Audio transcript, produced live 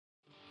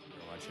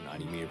production,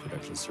 audio media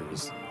production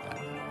service.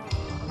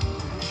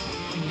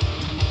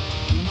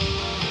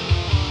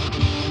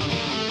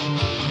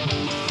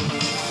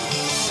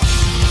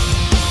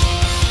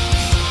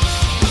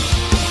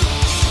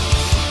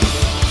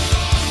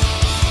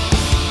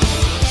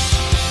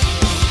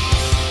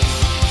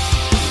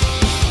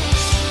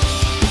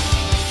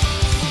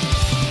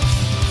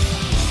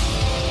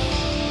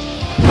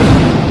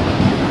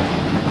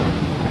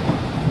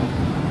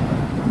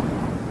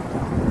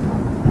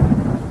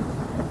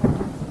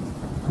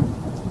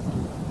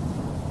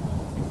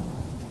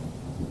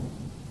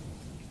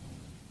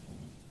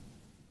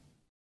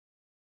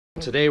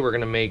 Today we're going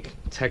to make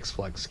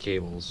Techflex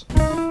cables.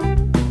 And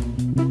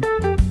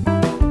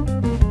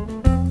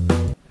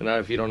now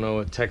if you don't know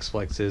what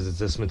Techflex is, it's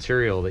this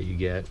material that you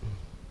get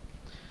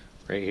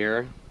right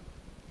here.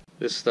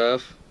 This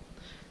stuff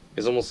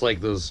is almost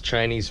like those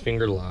Chinese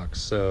finger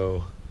locks.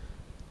 So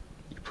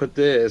you put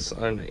this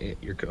on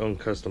your own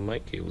custom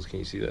mic cables. Can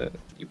you see that?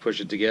 You push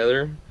it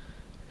together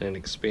and it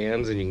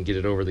expands and you can get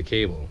it over the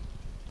cable.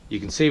 You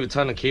can save a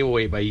ton of cable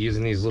weight by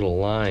using these little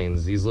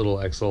lines, these little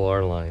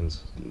XLR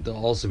lines. They'll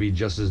also be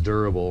just as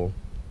durable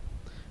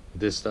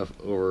with this stuff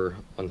over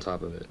on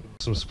top of it.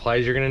 Some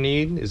supplies you're gonna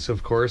need is,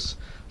 of course,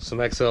 some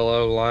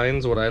XLR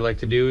lines. What I like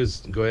to do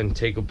is go ahead and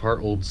take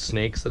apart old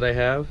snakes that I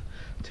have,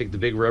 take the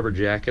big rubber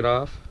jacket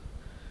off,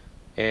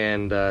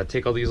 and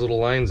take all these little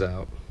lines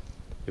out.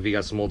 If you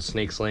got some old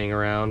snakes laying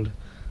around,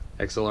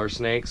 XLR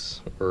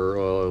snakes, or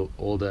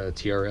old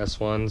TRS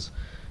ones,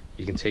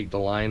 you can take the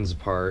lines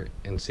apart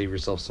and save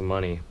yourself some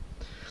money.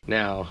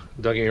 Now,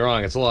 don't get me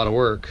wrong, it's a lot of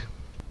work.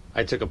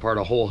 I took apart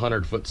a whole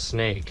 100-foot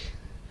snake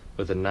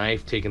with a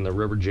knife, taking the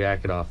rubber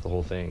jacket off the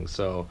whole thing,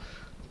 so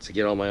to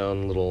get all my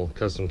own little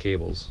custom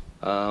cables.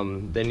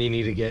 Then you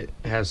need to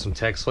have some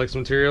Techflex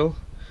material.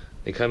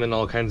 They come in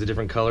all kinds of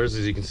different colors,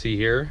 as you can see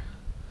here.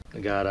 I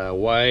got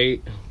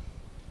white,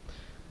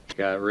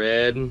 got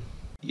red,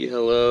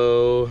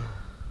 yellow,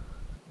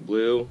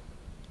 blue,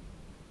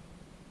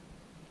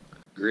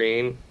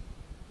 green,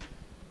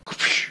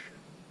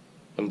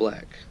 and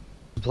black.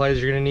 Supplies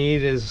you're gonna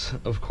need is,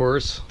 of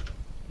course,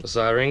 a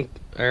soldering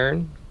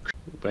iron.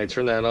 When I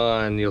turn that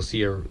on, you'll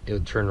see it'll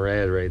turn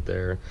red right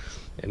there,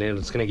 and then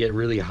it's gonna get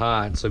really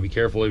hot, so be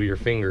careful of your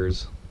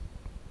fingers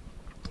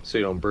so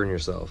you don't burn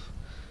yourself.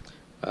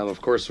 Of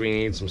course, we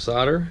need some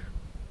solder.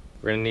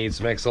 We're gonna need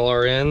some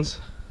XLR ends.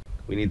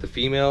 We need the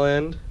female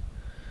end,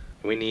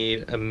 and we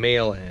need a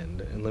male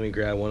end. And let me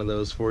grab one of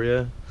those for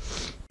you.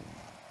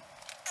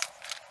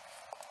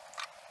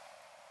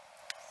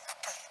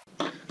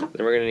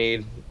 Then we're gonna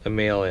need a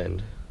male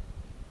end.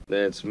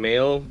 That's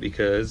male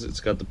because it's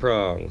got the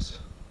prongs,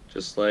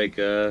 just like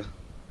you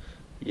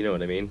know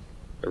what I mean,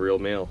 a real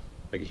male,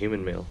 like a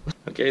human male.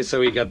 Okay, so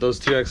we got those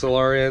two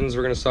XLR ends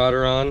we're gonna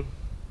solder on.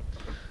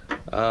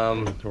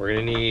 We're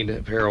gonna need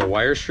a pair of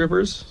wire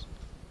strippers.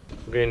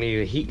 We're gonna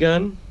need a heat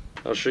gun.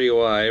 I'll show you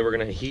why. We're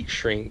gonna heat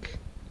shrink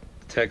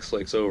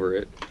Techflex over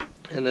it.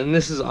 And then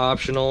this is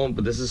optional,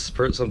 but this is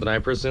something I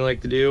personally like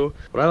to do.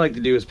 What I like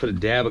to do is put a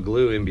dab of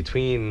glue in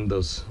between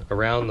those,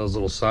 around those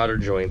little solder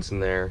joints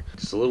in there.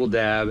 Just a little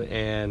dab,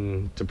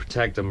 and to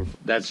protect them.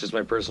 That's just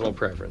my personal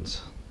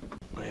preference.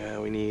 Yeah,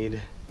 we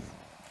need...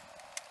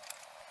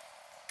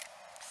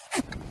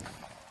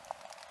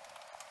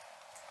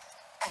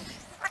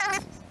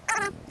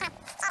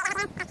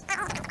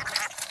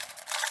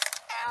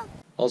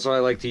 Also, I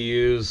like to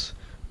use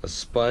a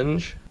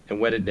sponge and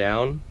wet it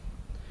down.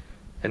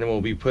 And then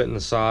we'll be putting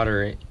the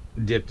solder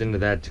dipped into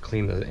that to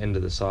clean the end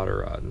of the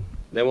solder rod.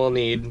 Then we'll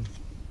need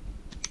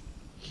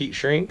heat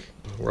shrink.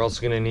 We're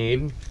also gonna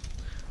need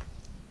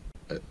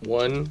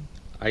one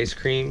ice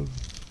cream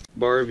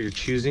bar of your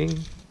choosing.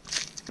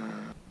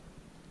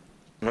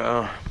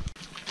 Your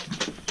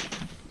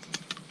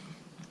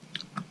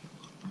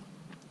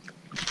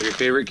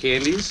favorite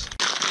candies.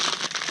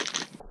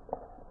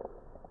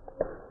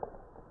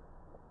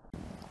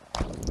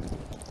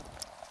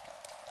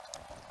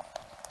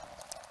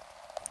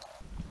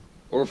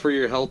 Or for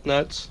your health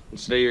nuts,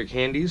 instead of your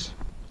candies,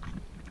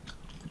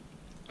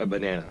 a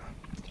banana.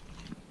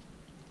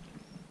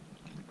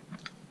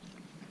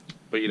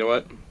 But you know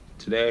what?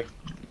 Today,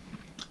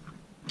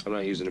 I'm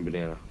not using a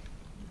banana.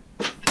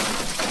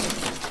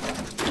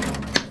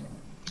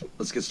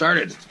 Let's get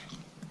started.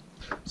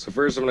 So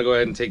first I'm gonna go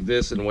ahead and take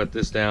this and wet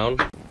this down.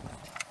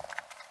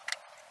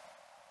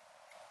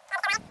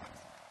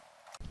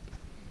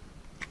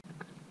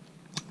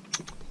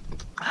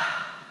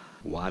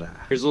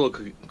 Here's a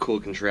little cool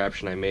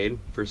contraption I made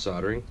for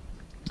soldering.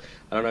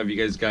 I don't know if you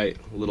guys got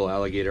little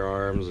alligator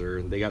arms,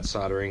 or they got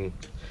soldering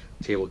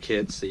table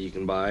kits that you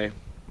can buy.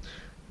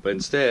 But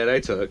instead I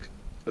took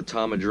a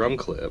Tama drum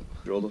clip,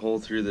 drilled a hole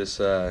through this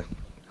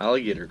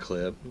alligator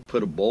clip,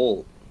 put a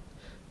bolt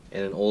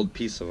and an old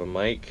piece of a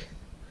mic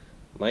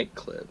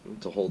clip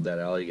to hold that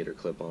alligator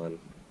clip on.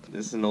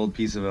 This is an old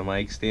piece of a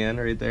mic stand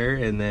right there,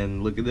 and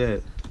then look at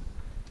that.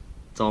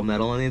 It's all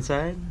metal on the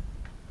inside.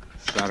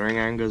 Soldering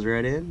iron goes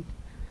right in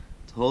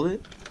to hold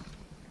it.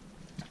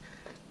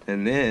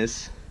 And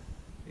this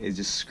is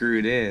just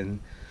screwed in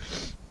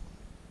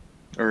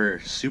or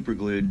super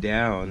glued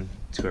down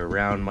to a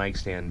round mic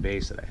stand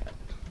base that I had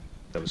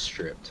that was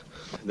stripped.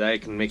 Then I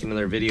can make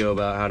another video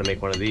about how to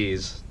make one of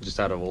these just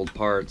out of old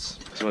parts.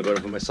 So I'm gonna go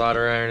to put my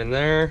solder iron in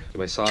there, get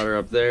my solder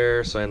up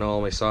there so I know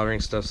all my soldering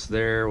stuff's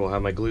there. We'll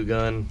have my glue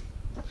gun.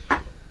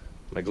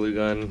 My glue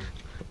gun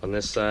on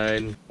this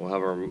side. We'll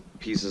have our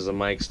pieces of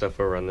mic stuff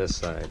over on this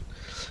side.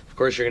 Of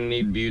course, you're gonna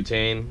need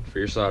butane for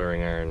your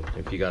soldering iron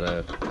if you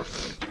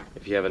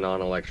have a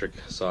non-electric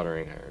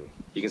soldering iron.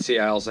 You can see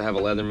I also have a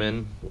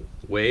Leatherman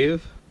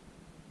Wave,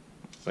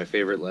 my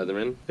favorite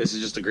Leatherman. This is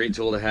just a great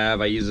tool to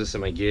have. I use this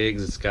in my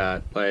gigs. It's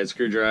got a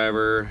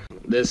screwdriver.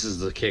 This is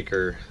the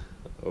kicker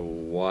of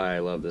why I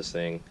love this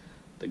thing.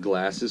 The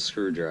glasses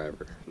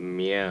screwdriver.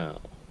 Meow.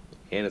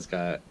 And it's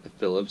got a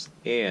Phillips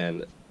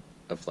and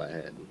a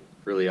flathead.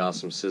 Really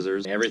awesome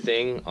scissors.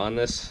 Everything on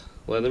this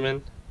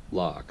Leatherman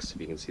locks, if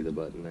you can see the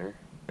button there,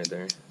 right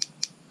there.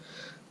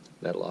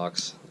 That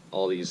locks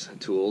all these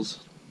tools,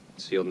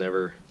 so you'll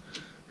never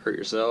hurt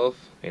yourself.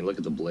 And look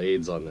at the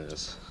blades on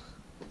this.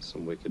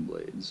 Some wicked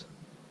blades.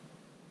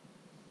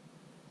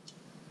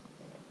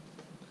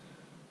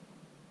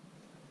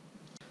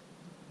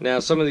 Now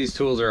some of these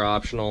tools are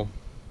optional.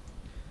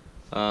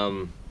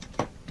 And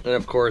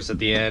of course at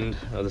the end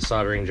of the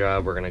soldering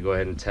job we're going to go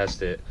ahead and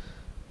test it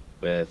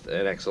with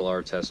an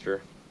XLR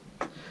tester.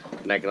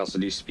 And I can also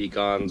do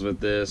speak-ons with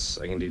this.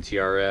 I can do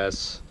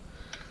TRS.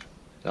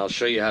 And I'll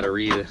show you how to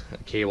read a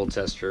cable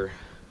tester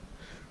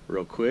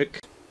real quick.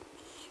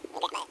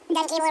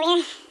 Gun cable over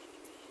here.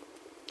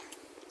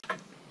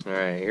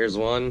 Alright, here's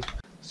one.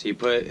 So you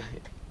put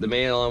the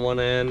male on one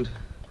end,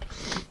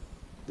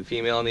 the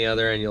female on the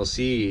other, and you'll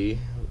see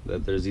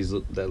that there's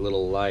that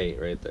little light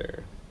right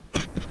there.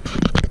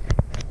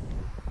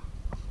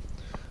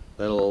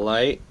 That little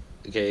light,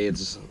 okay,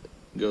 it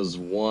goes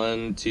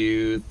 1,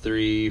 2,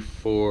 3,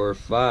 4,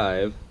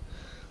 5,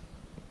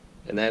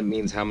 and that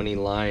means how many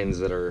lines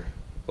that are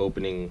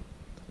opening,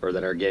 or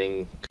that are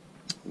getting,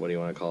 what do you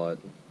want to call it,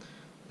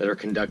 that are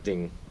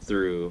conducting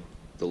through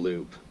the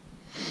loop.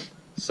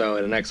 So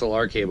in an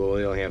XLR cable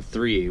we only have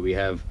 3. We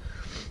have,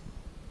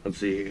 let's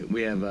see,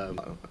 we have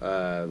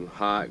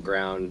hot,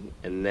 ground,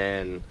 and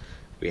then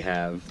we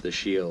have the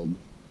shield.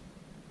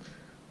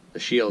 The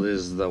shield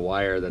is the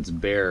wire that's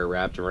bare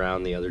wrapped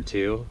around the other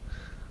 2.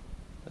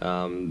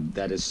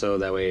 That is so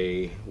that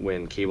way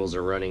when cables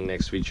are running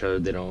next to each other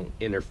they don't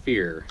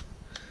interfere.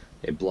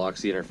 It blocks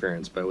the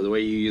interference. But the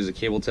way you use a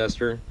cable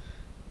tester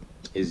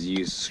is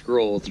you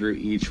scroll through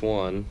each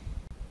one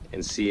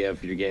and see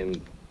if you're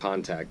getting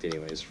contact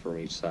anyways from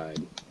each side.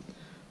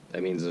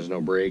 That means there's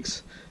no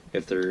breaks.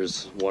 If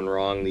there's one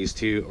wrong, these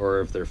two,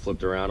 or if they're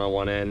flipped around on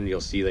one end,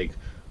 you'll see like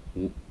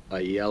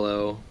a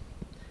yellow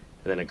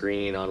and then a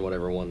green on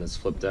whatever one that's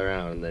flipped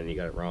around, and then you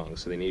got it wrong.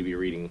 So they need to be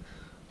reading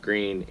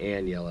green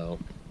and yellow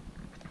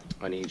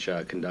on each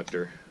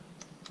conductor.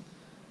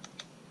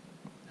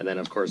 And then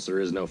of course there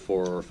is no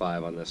 4 or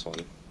 5 on this one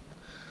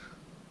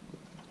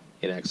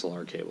in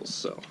XLR cables.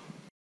 So